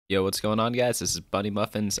Yo, what's going on, guys? This is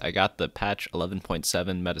BunnyMuffins. I got the patch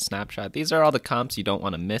 11.7 meta snapshot. These are all the comps you don't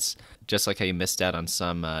want to miss, just like how you missed out on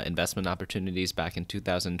some investment opportunities back in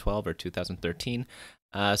 2012 or 2013.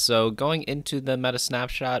 So going into the meta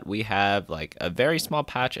snapshot, we have like a very small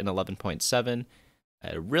patch in 11.7.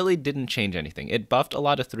 It really didn't change anything. It buffed a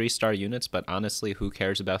lot of 3-star units, but honestly, who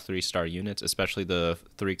cares about 3-star units, especially the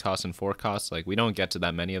 3 cost and 4 costs? Like, we don't get to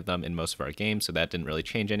that many of them in most of our games, so that didn't really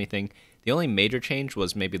change anything. The only major change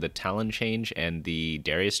was maybe the Talon change and the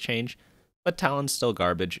Darius change, but Talon's still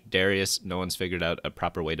garbage. Darius, no one's figured out a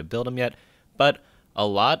proper way to build him yet, but a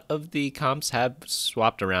lot of the comps have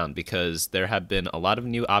swapped around because there have been a lot of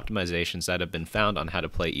new optimizations that have been found on how to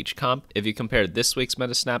play each comp. If you compare this week's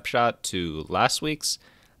meta snapshot to last week's,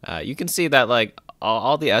 you can see that like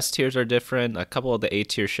all the S tiers are different, a couple of the A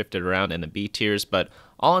tiers shifted around and the B tiers, but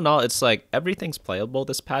all in all, it's like everything's playable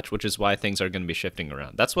this patch, which is why things are going to be shifting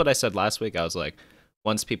around. That's what I said last week. I was like,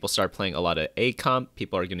 once people start playing a lot of A comp,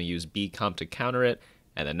 people are going to use B comp to counter it.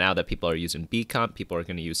 And then now that people are using B comp, people are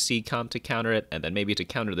going to use C comp to counter it. And then maybe to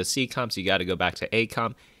counter the C comps, you got to go back to A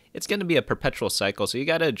comp. It's going to be a perpetual cycle, so you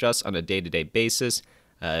got to adjust on a day-to-day basis.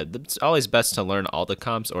 It's always best to learn all the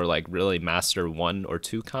comps or like really master 1 or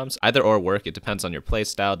 2 comps. Either or work. It depends on your play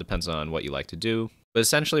style, depends on what you like to do. But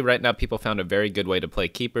essentially right now people found a very good way to play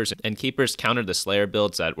Keepers, and Keepers counter the Slayer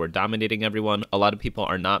builds that were dominating everyone. A lot of people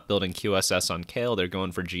are not building QSS on Kayle, they're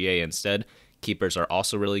going for GA instead. Keepers are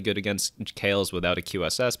also really good against Kayles without a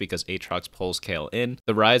QSS because Aatrox pulls Kayle in.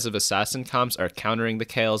 The rise of Assassin comps are countering the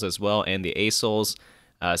Kayles as well and the A-Souls.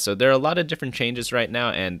 So there are a lot of different changes right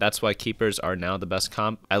now, and that's why Keepers are now the best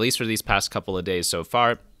comp, at least for these past couple of days so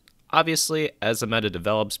far. Obviously, as the meta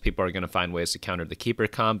develops, people are going to find ways to counter the Keeper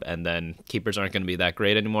comp, and then Keepers aren't going to be that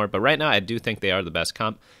great anymore. But right now, I do think they are the best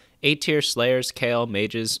comp. A-tier Slayers, Kayle,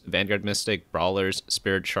 Mages, Vanguard Mystic, Brawlers,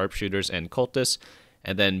 Spirit Sharpshooters, and Cultists.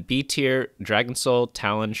 And then B tier, Dragonsoul,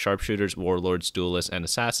 Talon, Sharpshooters, Warlords, Duelists, and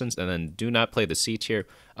Assassins. And then do not play the C tier.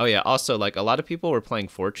 Oh yeah, also, like, a lot of people were playing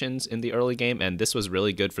Fortunes in the early game, and this was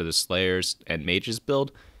really good for the Slayers and Mages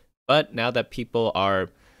build. But now that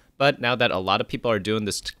a lot of people are doing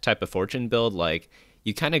this type of Fortune build, like,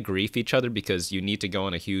 you kind of grief each other because you need to go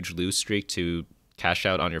on a huge lose streak to cash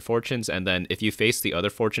out on your fortunes, and then if you face the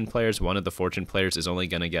other fortune players, one of the fortune players is only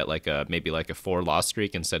going to get like maybe a 4 loss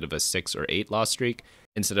streak instead of a 6 or 8 loss streak,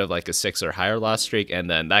 instead of like a 6 or higher loss streak, and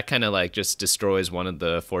then that kind of like just destroys one of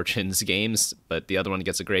the fortunes games, but the other one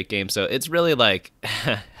gets a great game. So it's really like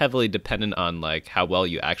heavily dependent on like how well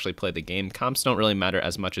you actually play the game. Comps don't really matter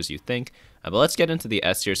as much as you think. But let's get into the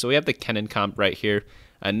S tier. So we have the Kennen comp right here.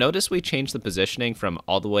 Notice we changed the positioning from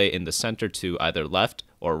all the way in the center to either left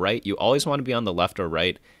or right. You always want to be on the left or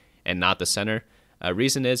right and not the center.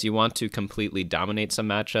 Reason is you want to completely dominate some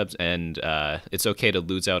matchups, and it's okay to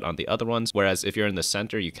lose out on the other ones. Whereas if you're in the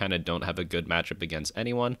center, you kind of don't have a good matchup against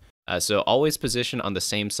anyone. So always position on the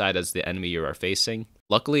same side as the enemy you are facing.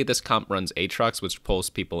 Luckily, this comp runs Aatrox, which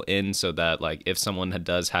pulls people in so that like if someone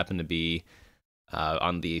does happen to be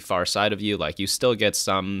on the far side of you, like you still get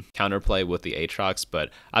some counterplay with the Aatrox,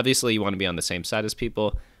 but obviously you want to be on the same side as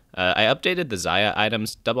people. I updated the Xayah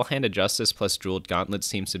items. Double-handed Justice plus Jeweled Gauntlet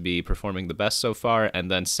seems to be performing the best so far,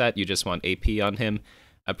 and then Set, you just want AP on him.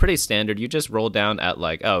 Pretty standard. You just roll down at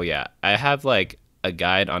like, oh yeah, I have like a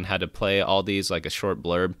guide on how to play all these, like a short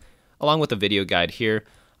blurb, along with a video guide here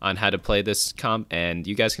on how to play this comp, and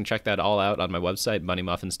you guys can check that all out on my website,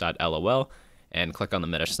 bunnymuffins.lol. and click on the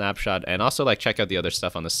meta snapshot, and also like check out the other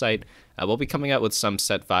stuff on the site. We'll be coming out with some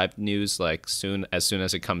Set 5 news like as soon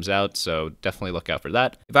as it comes out, so definitely look out for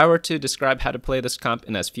that. If I were to describe how to play this comp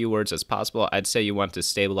in as few words as possible, I'd say you want to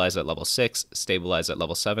stabilize at level 6, stabilize at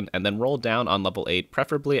level 7, and then roll down on level 8,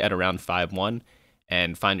 preferably at around 5-1,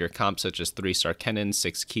 and find your comps such as 3-star Kennen,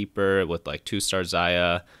 6 Keeper with like 2-star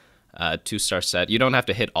Xayah, 2-star Set. You don't have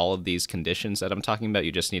to hit all of these conditions that I'm talking about.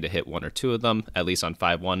 You just need to hit 1 or 2 of them, at least on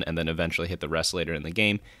 5-1, and then eventually hit the rest later in the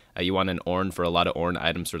game. You want an Ornn for a lot of Ornn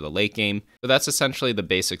items for the late game. So that's essentially the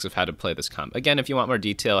basics of how to play this comp. Again, if you want more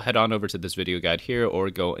detail, head on over to this video guide here or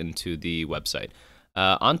go into the website.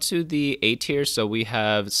 Onto the A tier, so we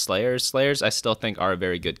have Slayers. Slayers I still think are a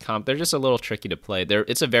very good comp. They're just a little tricky to play.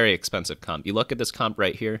 It's a very expensive comp. You look at this comp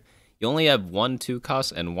right here, you only have 1 2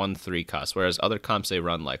 cost and 1 3 cost, whereas other comps, they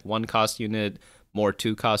run like 1 cost unit, more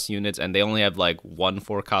 2 cost units, and they only have like 1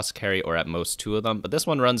 4 cost carry or at most 2 of them. But this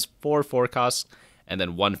one runs 4 4 costs and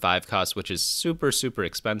then 1 5 cost, which is super, super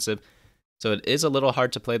expensive. So it is a little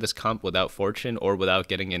hard to play this comp without Fortune or without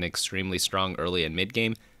getting an extremely strong early and mid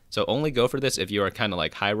game. So only go for this if you are kind of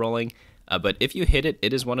like high rolling. But if you hit it,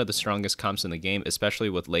 it is one of the strongest comps in the game, especially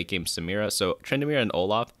with late game Samira. So Tryndamere and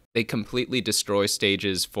Olaf, They completely destroy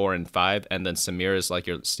stages 4 and 5, and then Samira is like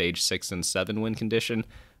your stage 6 and 7 win condition.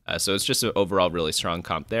 So it's just an overall really strong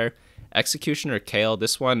comp there. Executioner Kayle,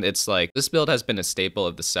 this one, it's like, this build has been a staple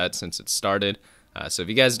of the set since it started. So if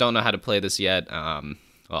you guys don't know how to play this yet,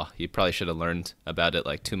 well, you probably should have learned about it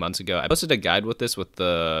like 2 months ago. I posted a guide with this with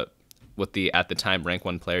the at the time rank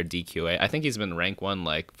 1 player DQA. I think he's been rank 1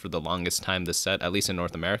 like for the longest time this set, at least in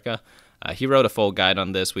North America. He wrote a full guide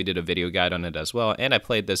on this. We did a video guide on it as well, and I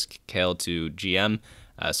played this Kayle to GM.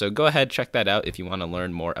 So go ahead, check that out if you want to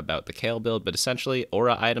learn more about the Kayle build. But essentially,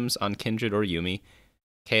 aura items on Kindred or Yuumi.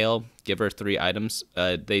 Kayle, give her 3 items.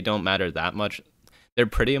 They don't matter that much. They're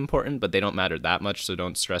pretty important, but they don't matter that much, so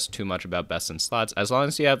don't stress too much about best in slots. As long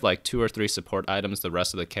as you have like 2 or 3 support items, the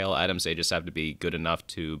rest of the Kayle items, they just have to be good enough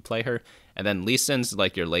to play her. And then Lee Sin's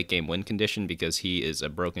like your late game win condition because he is a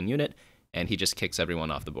broken unit, and he just kicks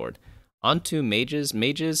everyone off the board. Onto mages.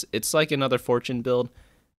 Mages, it's like another fortune build.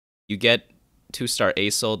 You get 2-star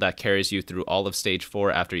Aesol that carries you through all of stage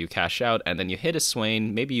 4 after you cash out, and then you hit a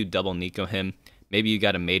Swain. Maybe you double Nico him. Maybe you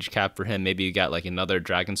got a mage cap for him. Maybe you got like another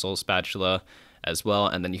Dragonsoul spatula as well,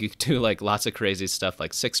 and then you could do like lots of crazy stuff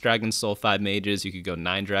like 6 Dragonsoul, 5 mages. You could go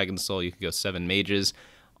 9 Dragonsoul. You could go 7 mages.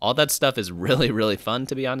 All that stuff is really, really fun,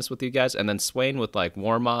 to be honest with you guys. And then Swain with like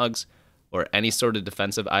Warmogs or any sort of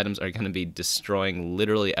defensive items are going to be destroying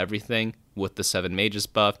literally everything with the 7 mages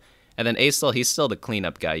buff. And then Aesol, he's still the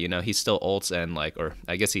cleanup guy, you know, he still ults and like, or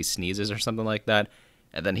I guess he sneezes or something like that.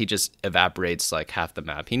 And then he just evaporates like half the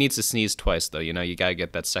map. He needs to sneeze twice though, you know, you gotta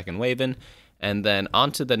get that second wave in. And then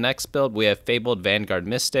on to the next build, we have Fabled Vanguard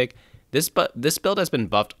Mystic. This build has been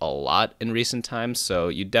buffed a lot in recent times, so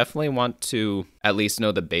you definitely want to at least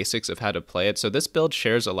know the basics of how to play it. So this build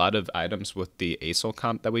shares a lot of items with the Aesol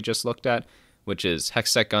comp that we just looked at, which is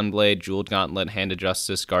Hextech Gunblade, Jeweled Gauntlet, Hand of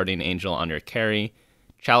Justice, Guardian Angel on your carry,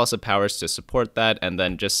 Chalice of Powers to support that, and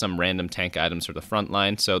then just some random tank items for the front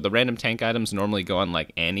line. So the random tank items normally go on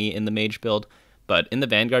like Annie in the Mage build, but in the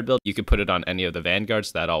Vanguard build, you could put it on any of the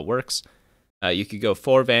Vanguards. That all works. You could go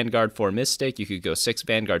 4 Vanguard, 4 Mystic. You could go 6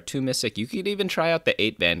 Vanguard, 2 Mystic. You could even try out the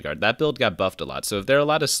 8 Vanguard. That build got buffed a lot. So if there are a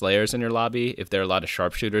lot of Slayers in your lobby, if there are a lot of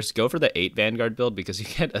Sharpshooters, go for the 8 Vanguard build because you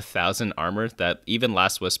get 1,000 armor that even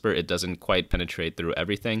Last Whisper, it doesn't quite penetrate through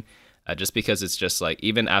everything. Just because it's just like,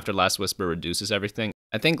 even after Last Whisper reduces everything.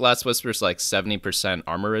 I think Last Whisper's like 70%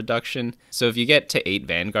 armor reduction. So if you get to 8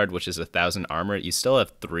 Vanguard, which is 1,000 armor, you still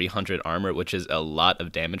have 300 armor, which is a lot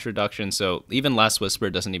of damage reduction. So even Last Whisper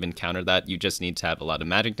doesn't even counter that. You just need to have a lot of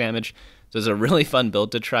magic damage. So it's a really fun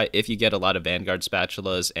build to try if you get a lot of Vanguard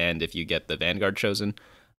spatulas and if you get the Vanguard chosen.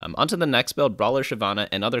 Onto the next build, Brawler Shyvana,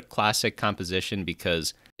 another classic composition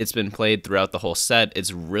because it's been played throughout the whole set. This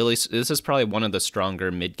is probably one of the stronger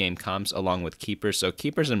mid-game comps along with Keepers. So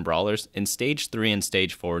Keepers and Brawlers, in Stage 3 and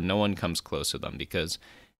Stage 4, no one comes close to them because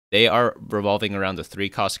they are revolving around the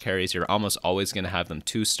 3-cost carries. You're almost always going to have them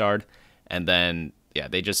 2-starred, and then, yeah,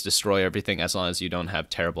 they just destroy everything as long as you don't have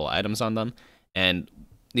terrible items on them. And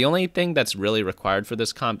the only thing that's really required for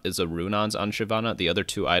this comp is a Runons on Shyvana. The other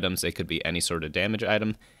 2 items, they could be any sort of damage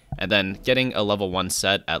item. And then getting a level 1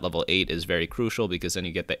 set at level 8 is very crucial because then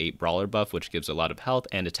you get the 8 Brawler buff, which gives a lot of health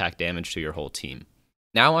and attack damage to your whole team.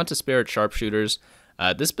 Now on to Spirit Sharpshooters.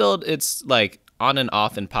 This build, it's like on and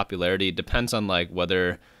off in popularity. It depends on like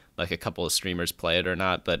whether like a couple of streamers play it or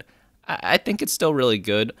not, but I think it's still really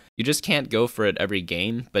good. You just can't go for it every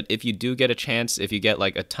game, but if you do get a chance, if you get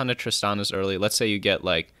like a ton of Tristanas early, let's say you get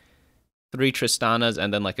like 3 Tristanas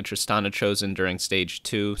and then like a Tristana chosen during stage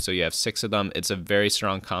 2, so you have 6 of them, it's a very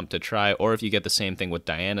strong comp to try. Or if you get the same thing with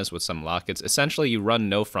Diana's with some lockets, essentially you run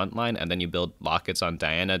no frontline and then you build lockets on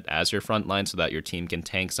Diana as your frontline so that your team can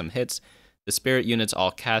tank some hits. The spirit units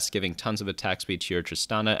all cast, giving tons of attack speed to your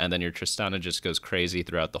Tristana, and then your Tristana just goes crazy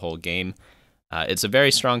throughout the whole game. It's a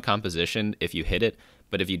very strong composition if you hit it,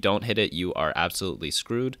 but if you don't hit it, you are absolutely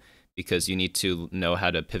screwed because you need to know how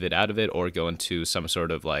to pivot out of it or go into some sort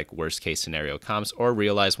of like worst case scenario comps or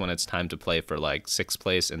realize when it's time to play for like 6th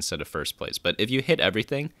place instead of 1st place. But if you hit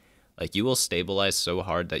everything, like you will stabilize so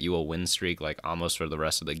hard that you will win streak like almost for the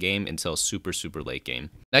rest of the game until super, super late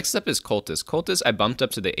game. Next up is Cultists. Cultists I bumped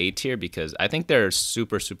up to the A tier because I think they're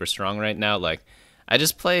super, super strong right now. Like I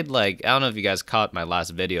just played like, I don't know if you guys caught my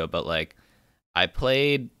last video, but like I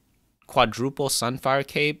played quadruple Sunfire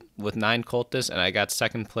Cape with 9 Cultists and I got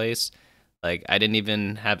 2nd place. Like I didn't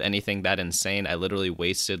even have anything that insane. I literally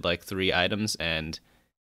wasted like 3 items, and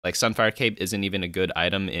like Sunfire Cape isn't even a good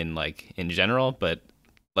item in like in general, but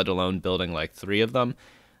let alone building like 3 of them.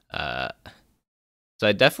 So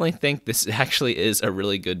I definitely think this actually is a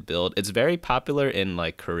really good build. It's very popular in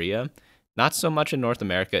like Korea Not so much in North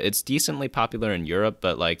America. It's decently popular in Europe,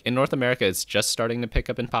 but like in North America, it's just starting to pick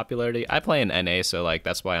up in popularity. I play in NA, so like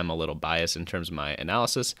that's why I'm a little biased in terms of my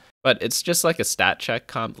analysis. But it's just like a stat check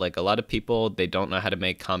comp. Like a lot of people, they don't know how to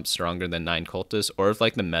make comps stronger than 9 Cultists, or if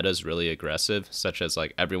like the meta is really aggressive, such as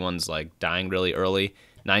like everyone's like dying really early,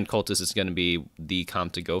 9 Cultists is going to be the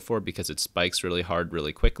comp to go for because it spikes really hard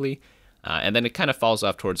really quickly. And then it kind of falls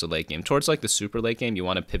off towards the late game. Towards like the super late game, you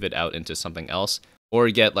want to pivot out into something else or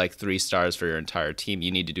get like 3 stars for your entire team.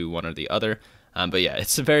 You need to do one or the other. But yeah,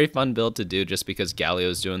 it's a very fun build to do just because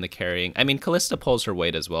Galio's doing the carrying. I mean, Kalista pulls her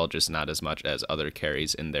weight as well, just not as much as other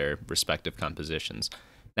carries in their respective compositions.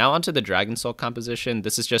 Now onto the Dragonsoul composition.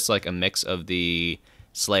 This is just like a mix of the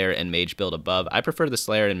Slayer and Mage build above. I prefer the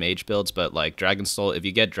Slayer and Mage builds, but like Dragonsoul, if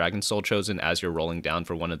you get Dragonsoul chosen as you're rolling down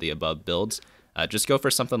for one of the above builds, just go for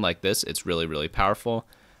something like this. It's really, really powerful.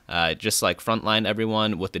 Just like frontline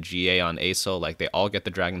everyone with the GA on ASOL, like they all get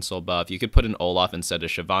the Dragonsoul buff. You could put an Olaf instead of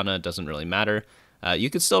Shyvana, it doesn't really matter. You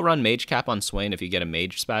could still run Mage Cap on Swain if you get a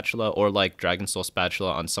Mage Spatula, or like Dragonsoul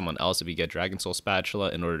Spatula on someone else if you get Dragonsoul Spatula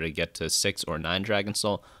in order to get to 6 or 9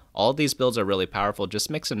 Dragonsoul. All of these builds are really powerful. Just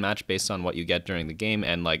mix and match based on what you get during the game.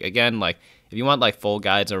 And like again, like if you want like full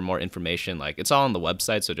guides or more information, like it's all on the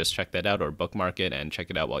website, so just check that out or bookmark it and check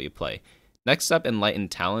it out while you play. Next up, Enlightened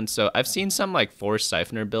Talon. So I've seen some like Force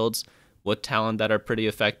Siphoner builds with Talon that are pretty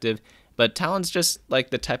effective, but Talon's just like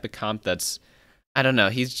the type of comp that's, I don't know,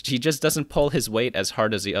 he just doesn't pull his weight as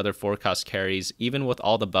hard as the other 4-cost carries, even with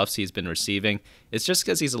all the buffs he's been receiving. It's just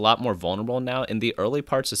because he's a lot more vulnerable now. In the early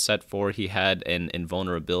parts of set 4, he had an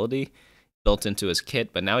invulnerability built into his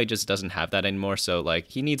kit, but now he just doesn't have that anymore, so like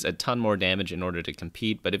he needs a ton more damage in order to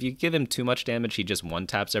compete, but if you give him too much damage, he just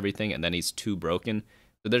one-taps everything and then he's too broken.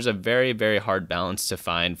 So there's a very, very hard balance to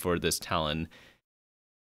find for this Talon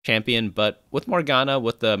champion, but with Morgana,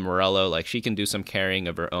 with the Morello, like she can do some carrying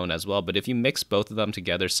of her own as well, but if you mix both of them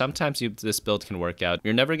together, sometimes this build can work out.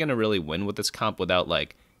 You're never going to really win with this comp without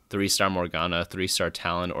like 3-star Morgana, 3-star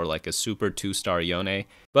Talon, or like a super 2-star Yone,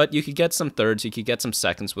 but you could get some thirds, you could get some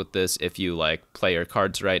seconds with this if you like play your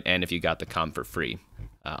cards right and if you got the comp for free.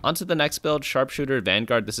 Onto the next build, Sharpshooter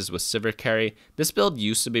Vanguard. This is with Sivir carry. This build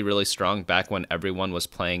used to be really strong back when everyone was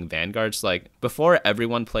playing Vanguards. Like before,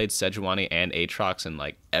 everyone played Sejuani and Aatrox in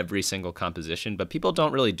like every single composition, but people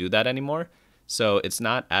don't really do that anymore. So it's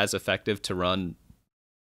not as effective to run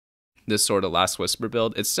this sort of Last Whisper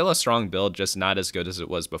build. It's still a strong build, just not as good as it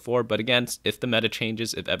was before. But again, if the meta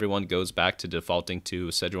changes, if everyone goes back to defaulting to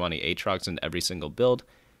Sejuani Aatrox in every single build,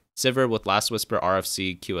 Sivir with Last Whisper,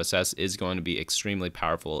 RFC, QSS is going to be extremely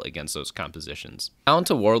powerful against those compositions. Now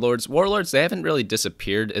onto Warlords. Warlords, they haven't really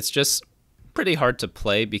disappeared. It's just pretty hard to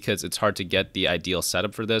play because it's hard to get the ideal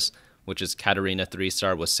setup for this, which is Katarina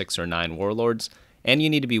 3-star with 6 or 9 Warlords. And you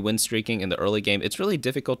need to be win streaking in the early game. It's really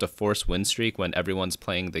difficult to force win streak when everyone's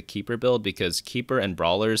playing the Keeper build because Keeper and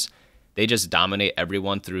Brawlers, they just dominate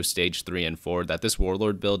everyone through stage 3 and 4, that this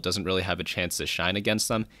Warlord build doesn't really have a chance to shine against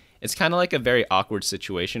them. It's kind of like a very awkward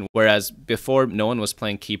situation, whereas before no one was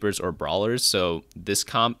playing Keepers or Brawlers, so this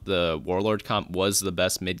comp, the Warlord comp, was the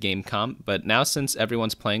best mid-game comp, but now since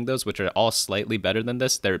everyone's playing those, which are all slightly better than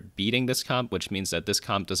this, they're beating this comp, which means that this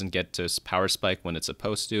comp doesn't get to power spike when it's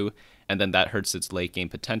supposed to, and then that hurts its late-game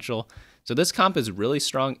potential. So this comp is really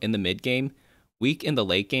strong in the mid-game, weak in the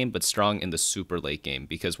late game, but strong in the super late game,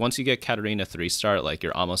 because once you get Katarina 3-star, like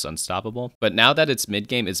you're almost unstoppable. But now that it's mid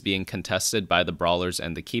game, it's being contested by the Brawlers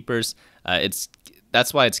and the Keepers.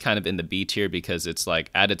 That's why it's kind of in the B tier, because it's like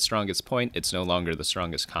at its strongest point, it's no longer the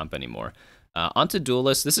strongest comp anymore. Onto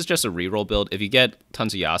Duelists. This is just a reroll build. If you get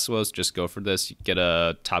tons of Yasuos, just go for this. You get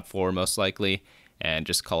a top 4 most likely, and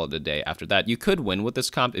just call it a day after that. You could win with this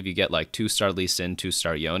comp if you get like 2-star Lee Sin,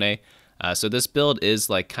 2-star Yone. So this build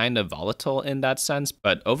is like kind of volatile in that sense,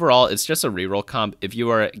 but overall it's just a reroll comp. If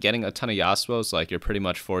you are getting a ton of Yasuos, like you're pretty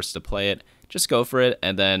much forced to play it, just go for it,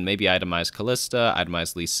 and then maybe itemize Kalista,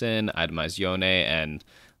 itemize Lee Sin, itemize Yone, and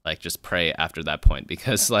like just pray after that point.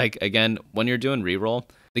 Because like again, when you're doing reroll,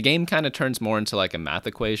 the game kind of turns more into like a math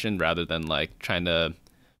equation rather than like trying to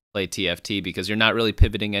play TFT, because you're not really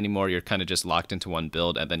pivoting anymore. You're kind of just locked into one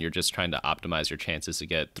build, and then you're just trying to optimize your chances to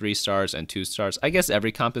get 3 stars and 2 stars. I guess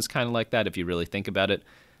every comp is kind of like that if you really think about it,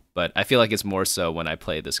 but I feel like it's more so when I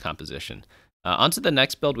play this composition. Onto the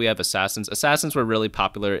next build, we have Assassins. Assassins were really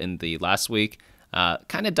popular in the last week.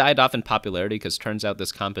 Kind of died off in popularity because turns out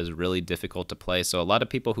this comp is really difficult to play. So a lot of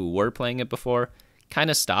people who were playing it before kind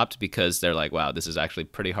of stopped because they're like, wow, this is actually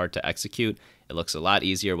pretty hard to execute. It looks a lot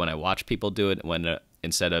easier when I watch people do it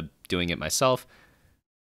instead of doing it myself.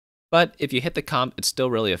 But if you hit the comp, it's still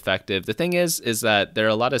really effective. The thing is that there are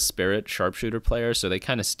a lot of Spirit Sharpshooter players, so they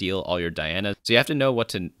kind of steal all your Diana. So you have to know what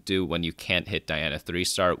to do when you can't hit Diana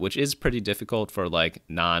 3-star, which is pretty difficult for like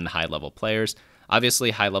non-high level players.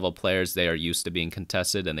 Obviously, high level players, they are used to being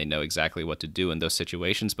contested and they know exactly what to do in those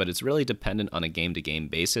situations, but it's really dependent on a game-to-game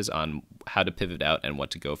basis on how to pivot out and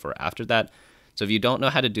what to go for after that. So if you don't know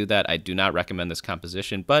how to do that, I do not recommend this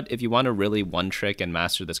composition. But if you want to really one trick and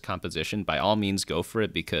master this composition, by all means go for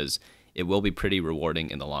it because it will be pretty rewarding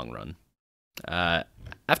in the long run.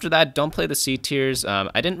 After that, don't play the C tiers.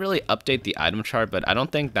 I didn't really update the item chart, but I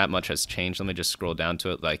don't think that much has changed. Let me just scroll down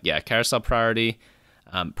to it. Like, yeah, Carousel Priority.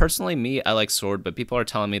 Personally, me, I like Sword, but people are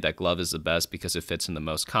telling me that Glove is the best because it fits in the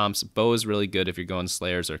most comps. Bow is really good if you're going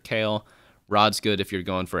Slayers or Kayle. Rod's good if you're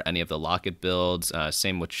going for any of the Locket builds.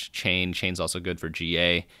 Same with Chain. Chain's also good for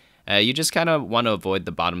GA. You just kind of want to avoid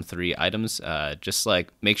the bottom 3 items. Just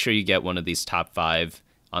like make sure you get one of these top 5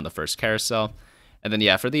 on the first carousel. And then,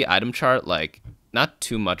 yeah, for the item chart, like not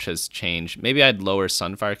too much has changed. Maybe I'd lower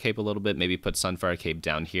Sunfire Cape a little bit. Maybe put Sunfire Cape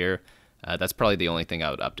down here. That's probably the only thing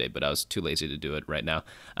I would update, but I was too lazy to do it right now.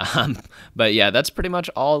 But yeah, that's pretty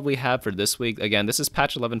much all we have for this week. Again, this is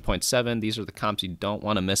patch 11.7. These are the comps you don't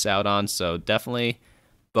want to miss out on, so definitely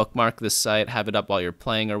bookmark this site, have it up while you're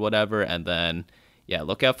playing or whatever, and then, yeah,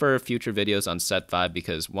 look out for future videos on Set 5,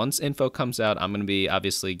 because once info comes out, I'm going to be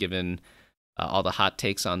obviously giving all the hot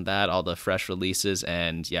takes on that, all the fresh releases,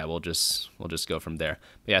 and yeah, we'll just go from there.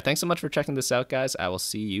 But yeah, thanks so much for checking this out, guys. I will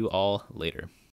see you all later.